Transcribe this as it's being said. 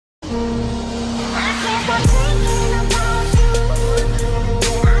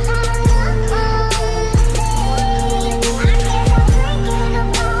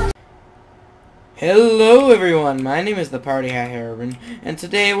Hello everyone, my name is the Party Hat Urban, and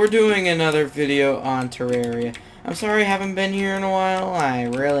today we're doing another video on Terraria. I'm sorry I haven't been here in a while, I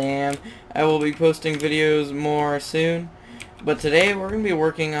really am. I will be posting videos more soon, but today we're going to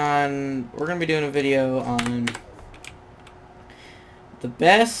be doing a video on the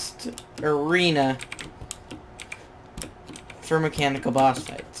best arena for mechanical boss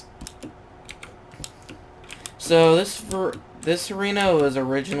fights. So this arena was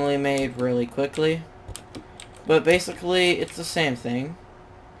originally made really quickly, but basically it's the same thing.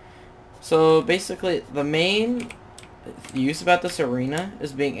 So basically the main use about this arena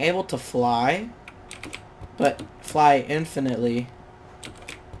is being able to fly, but fly infinitely,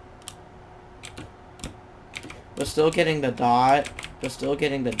 but still getting the dodge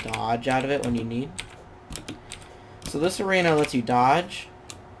out of it when you need. So this arena lets you dodge.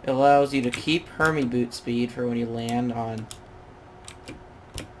 It allows you to keep Hermie boot speed for when you land on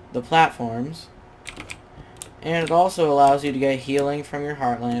the platforms. And it also allows you to get healing from your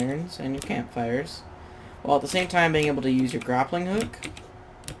heart lanterns and your campfires, while at the same time being able to use your grappling hook,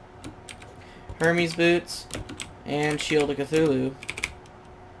 Hermes boots, and Shield of Cthulhu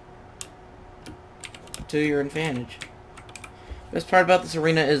to your advantage. The best part about this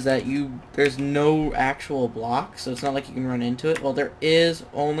arena is that there's no actual block, so it's not like you can run into it. Well, there is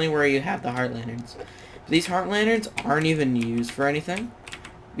only where you have the heart lanterns. But these heart lanterns aren't even used for anything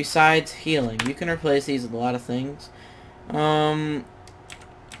besides healing. You can replace these with a lot of things. You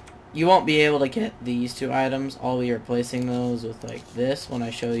won't be able to get these two items. I'll be replacing those with like this when I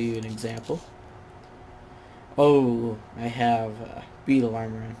show you an example. Oh, I have beetle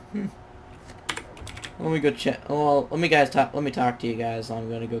armor on. Let me go check. Well, let me talk to you guys. I'm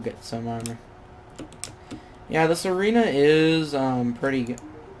gonna go get some armor. Yeah, this arena is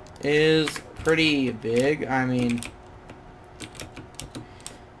pretty big. I mean,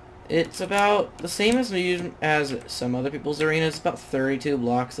 it's about the same as some other people's arenas. It's about 32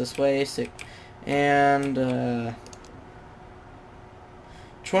 blocks this way, and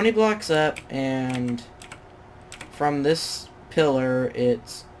 20 blocks up, and from this pillar,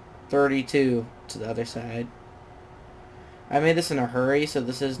 it's 32 to the other side. I made this in a hurry, so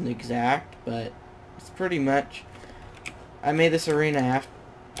this isn't exact, but it's pretty much. I made this arena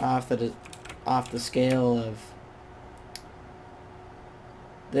off the scale of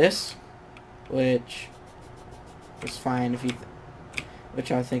this, which is fine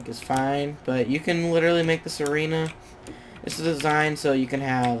which I think is fine. But you can literally make this arena. It's designed so you can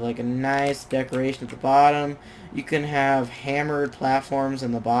have like a nice decoration at the bottom. You can have hammered platforms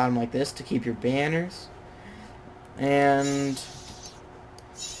in the bottom like this to keep your banners. And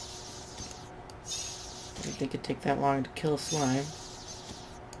I didn't think it'd take that long to kill a slime.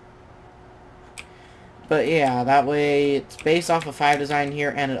 But yeah, that way it's based off of 5 design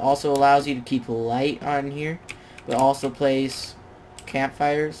here, and it also allows you to keep light on here, but also place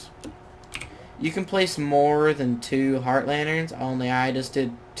campfires. You can place more than 2 heart lanterns, only I just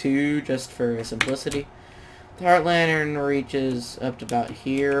did 2 just for simplicity. The heart lantern reaches up to about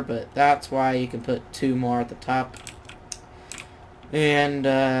here, but that's why you can put 2 more at the top.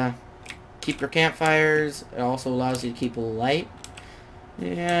 And keep your campfires. It also allows you to keep light.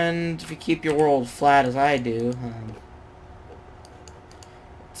 And if you keep your world flat as I do,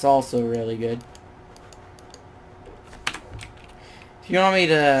 it's also really good. If you want me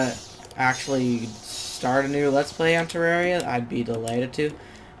to actually start a new Let's Play on Terraria, I'd be delighted to.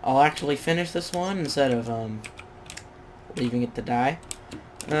 I'll actually finish this one instead of leaving it to die,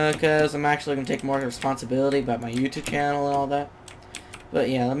 because I'm actually going to take more responsibility about my YouTube channel and all that. But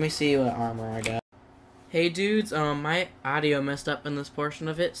yeah, let me see what armor I got. Hey dudes, my audio messed up in this portion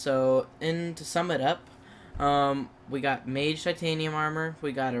of it, so to sum it up, we got Mage Titanium armor,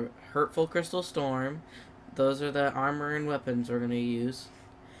 we got a Hurtful Crystal Storm. Those are the armor and weapons we're going to use.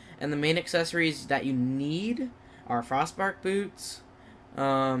 And the main accessories that you need are Frostbark boots,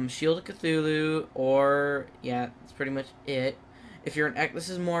 Shield of Cthulhu, or yeah, that's pretty much it. If you're this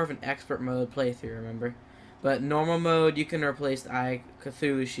is more of an expert mode playthrough, remember. But normal mode, you can replace the Eye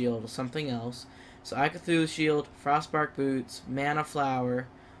Cthulhu Shield with something else. So Eye Cthulhu Shield, Frostbark boots, Mana Flower,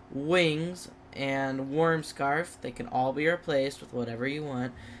 wings, and Worm Scarf. They can all be replaced with whatever you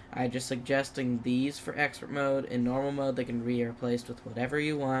want. I'm just suggesting these for expert mode. In normal mode, they can be replaced with whatever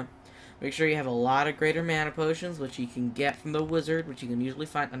you want. Make sure you have a lot of greater mana potions, which you can get from the wizard, which you can usually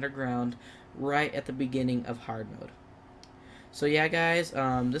find underground right at the beginning of hard mode. So yeah, guys,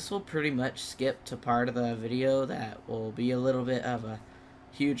 this will pretty much skip to part of the video that will be a little bit of a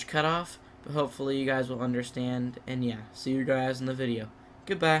huge cutoff, but hopefully you guys will understand. And yeah, see you guys in the video.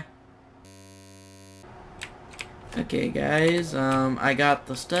 Goodbye. Okay guys, I got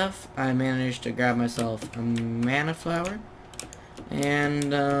the stuff. I managed to grab myself a mana flower.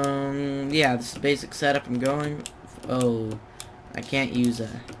 And, yeah, this is the basic setup I'm going. Oh, I can't use that.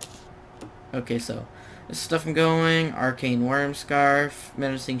 Okay, so, this stuff I'm going. Arcane Worm Scarf,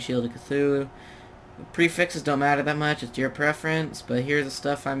 Menacing Shield of Cthulhu. The prefixes don't matter that much, it's your preference, but here's the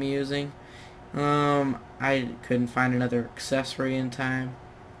stuff I'm using. I couldn't find another accessory in time.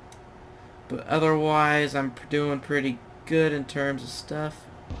 But otherwise, I'm doing pretty good in terms of stuff.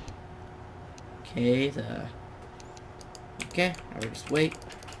 Okay, okay, I'll just wait.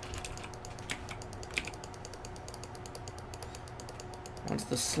 Once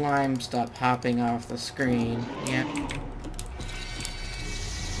the slime stop hopping off the screen, yeah.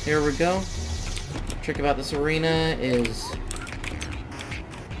 Here we go. The trick about this arena is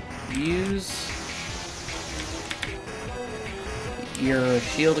use your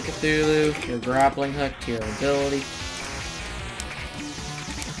Shield of Cthulhu, your grappling hook to your ability.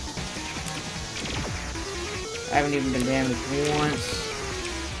 I haven't even been damaged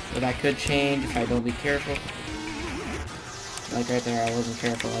once, but that could change if I don't be careful. Like right there, I wasn't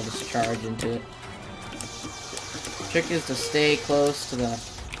careful, I just charged into it. Trick is to stay close to the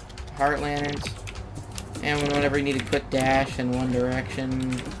heart lanterns, and whenever you need a quick dash in one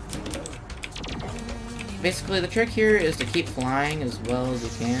direction. Basically, the trick here is to keep flying as well as you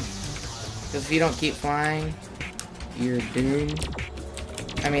can. Because if you don't keep flying, you're doomed.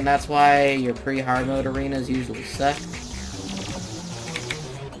 I mean, that's why your pre-hard mode arenas usually suck.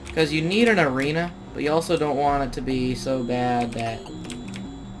 Because you need an arena, but you also don't want it to be so bad that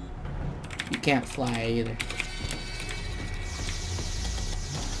you can't fly either.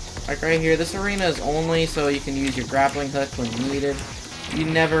 Like right here, this arena is only so you can use your grappling hook when needed. You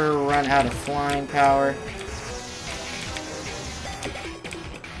never run out of flying power.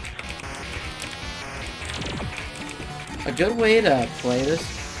 A good way to play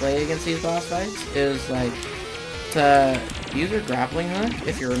against these boss fights is like to use your grappling hook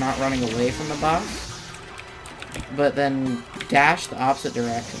if you're not running away from the boss, but then dash the opposite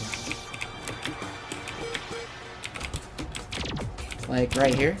direction. Like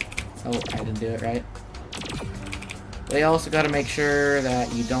right here. Oh, I didn't do it right. But you also got to make sure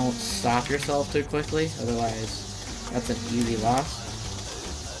that you don't stop yourself too quickly, otherwise that's an easy loss.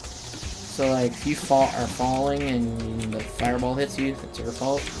 So like if you are falling and the fireball hits you, it's your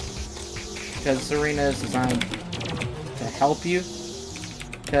fault. Because this arena is designed to help you.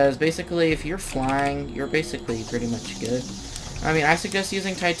 Because basically if you're flying, you're basically pretty much good. I mean, I suggest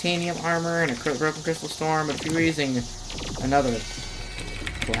using titanium armor and a broken crystal storm, but if you were using another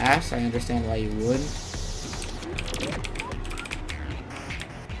class, I understand why you wouldn't.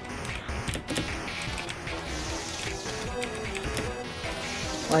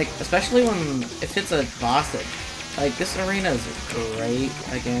 Like, especially if it's a boss that, like, this arena is great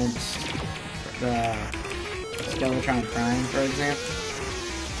against the Skeletron Prime, for example.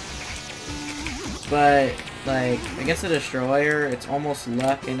 But, like, against the Destroyer, it's almost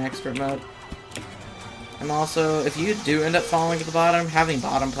luck in expert mode. And also, if you do end up falling to the bottom, having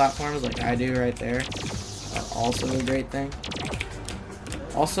bottom platforms like I do right there are also a great thing.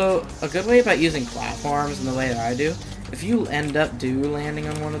 Also, a good way about using platforms in the way that I do, if you end up landing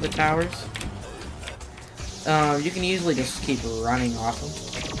on one of the towers, you can easily just keep running off them.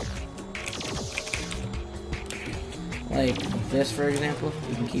 Like this, for example,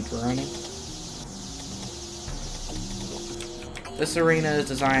 you can keep running. This arena is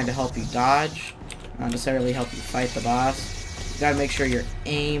designed to help you dodge, not necessarily help you fight the boss. You gotta make sure your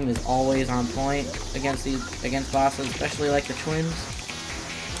aim is always on point against bosses, especially like your twins.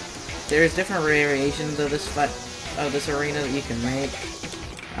 There's different variations of this arena that you can make.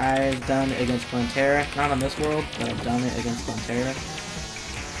 I've done it against Terraria, not on this world, but I've done it against Terraria.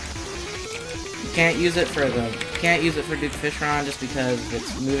 You can't use it for Duke Fishron just because of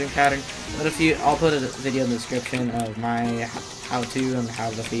its moving pattern. But I'll put a video in the description of my how-to and how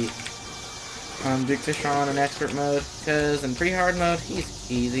to defeat Duke Fishron in expert mode. Because in pre-hard mode,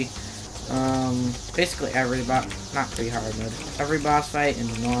 he's easy. Basically every not pre-hard mode. Every boss fight in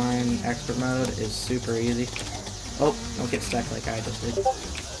non-expert mode is super easy. Oh, don't get stuck like I just did.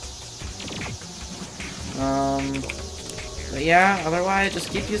 But yeah, otherwise, just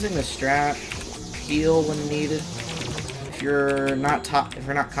keep using the strap. Heal when needed. If you're not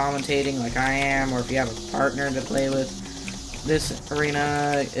commentating like I am, or if you have a partner to play with, this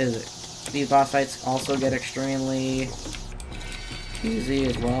arena these boss fights also get extremely easy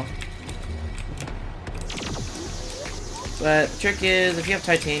as well. But the trick is, if you have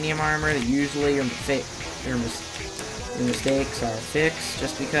titanium armor, that usually your mistakes are fixed,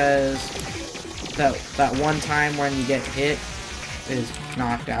 just because that one time when you get hit is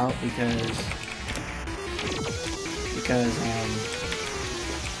knocked out because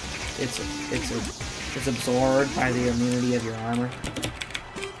it's absorbed by the immunity of your armor.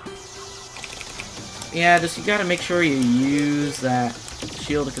 Yeah, just you gotta make sure you use that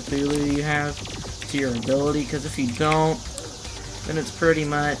Shield of Cthulhu you have to your ability, because if you don't, then it's pretty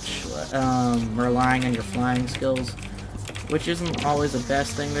much relying on your flying skills, which isn't always the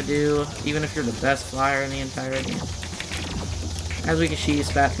best thing to do, even if you're the best flyer in the entire game. As we can see,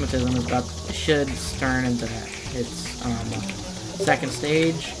 Spasmatism should turn into its second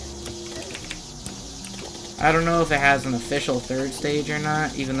stage. I don't know if it has an official third stage or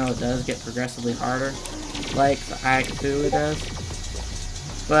not, even though it does get progressively harder, like the Eye of Cthulhu does.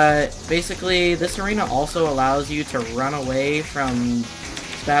 But basically, this arena also allows you to run away from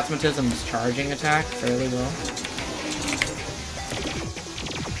Spasmatism's charging attack fairly well.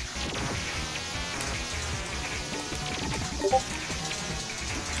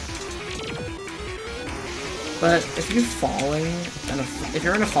 But if you're falling, if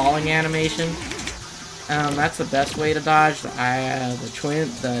you're in a falling animation, that's the best way to dodge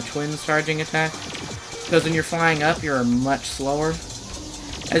the twins charging attack. Because when you're flying up, you're much slower.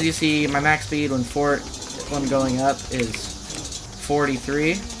 As you see, my max speed when going up is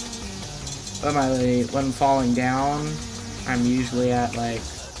 43, but when falling down, I'm usually at like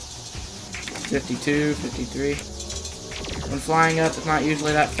 52, 53. When flying up, it's not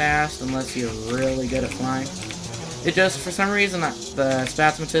usually that fast unless you're really good at flying. It just, for some reason, the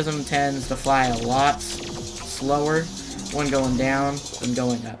Spasmatism tends to fly a lot slower when going down than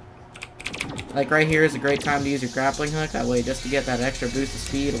going up. Like right here is a great time to use your grappling hook, that way just to get that extra boost of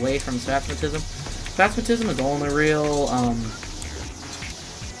speed away from Spasmatism. Spasmatism is the only real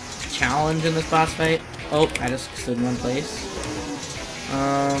challenge in this boss fight. Oh, I just stood in one place.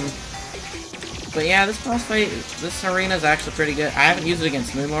 But yeah, this boss fight, this arena is actually pretty good. I haven't used it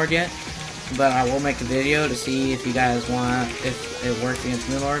against Moonlord yet, but I will make a video to see if you guys want, if it works against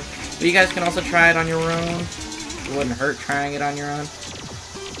Moonlord. But you guys can also try it on your own. It wouldn't hurt trying it on your own.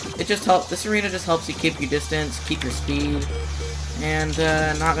 It just helps. This arena just helps you keep your distance, keep your speed, and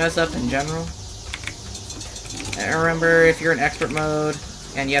not mess up in general. And remember, if you're in expert mode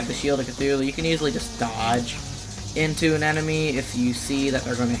and you have the Shield of Cthulhu, you can easily just dodge into an enemy if you see that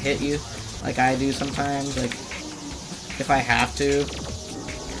they're going to hit you, like I do sometimes. Like if I have to.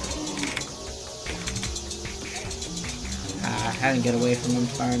 I didn't get away from them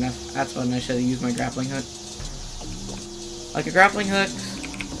far enough. That's when I should have used my grappling hook. Like a grappling hook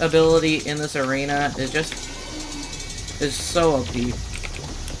ability in this arena is so OP.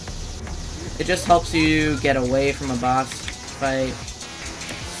 It just helps you get away from a boss fight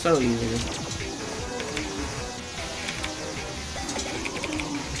so easily.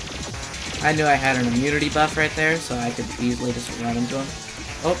 I knew I had an immunity buff right there, so I could easily just run into him.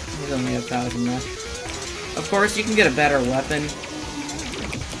 Oh, he's only 1,000 left. Of course, you can get a better weapon.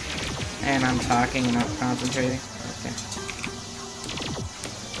 And I'm talking and not concentrating. Okay.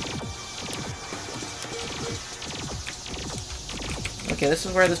 Okay, this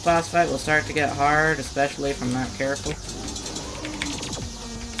is where this boss fight will start to get hard, especially if I'm not careful.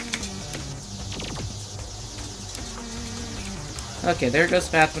 Okay, there goes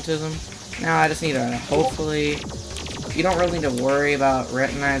Spasmatism. Now I just need to, hopefully, you don't really need to worry about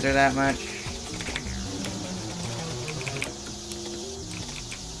Retinizer that much.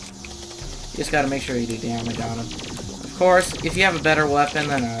 You just gotta make sure you do damage on him. Of course, if you have a better weapon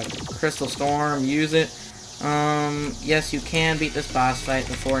than a Crystal Storm, use it. Yes, you can beat this boss fight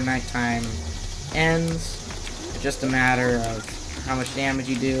before nighttime ends. It's just a matter of how much damage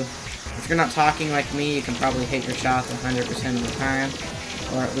you do. If you're not talking like me, you can probably hit your shots 100% of the time,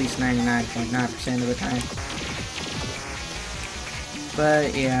 or at least 99.9% of the time.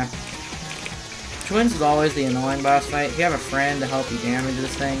 But yeah, Twins is always the annoying boss fight. If you have a friend to help you damage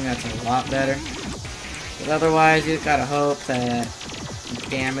this thing, that's a lot better. But otherwise, you gotta hope that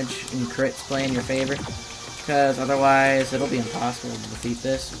damage and crits play in your favor, because otherwise it'll be impossible to defeat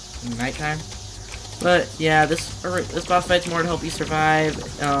this in nighttime. But yeah, this boss fight's more to help you survive.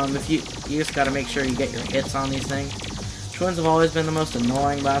 If you just gotta make sure you get your hits on these things. Twins have always been the most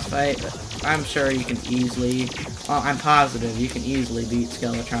annoying boss fight, but I'm sure you can easily, well, I'm positive you can easily beat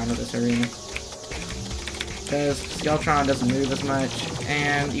Skeletron with this arena. Because Skeletron doesn't move as much,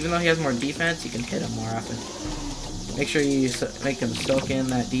 and even though he has more defense, you can hit him more often. Make sure you make him soak in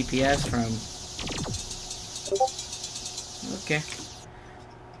that DPS from... Okay.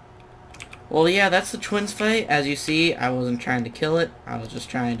 Well, yeah, that's the Twins fight. As you see, I wasn't trying to kill it. I was just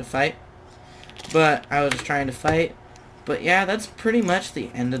trying to fight. But I was just trying to fight. But yeah, that's pretty much the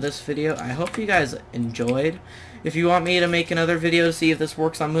end of this video. I hope you guys enjoyed. If you want me to make another video to see if this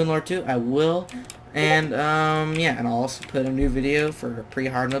works on Moonlord 2, I will. And, yeah, and I'll also put a new video for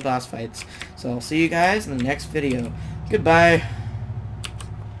pre-hard mode boss fights. So I'll see you guys in the next video. Goodbye.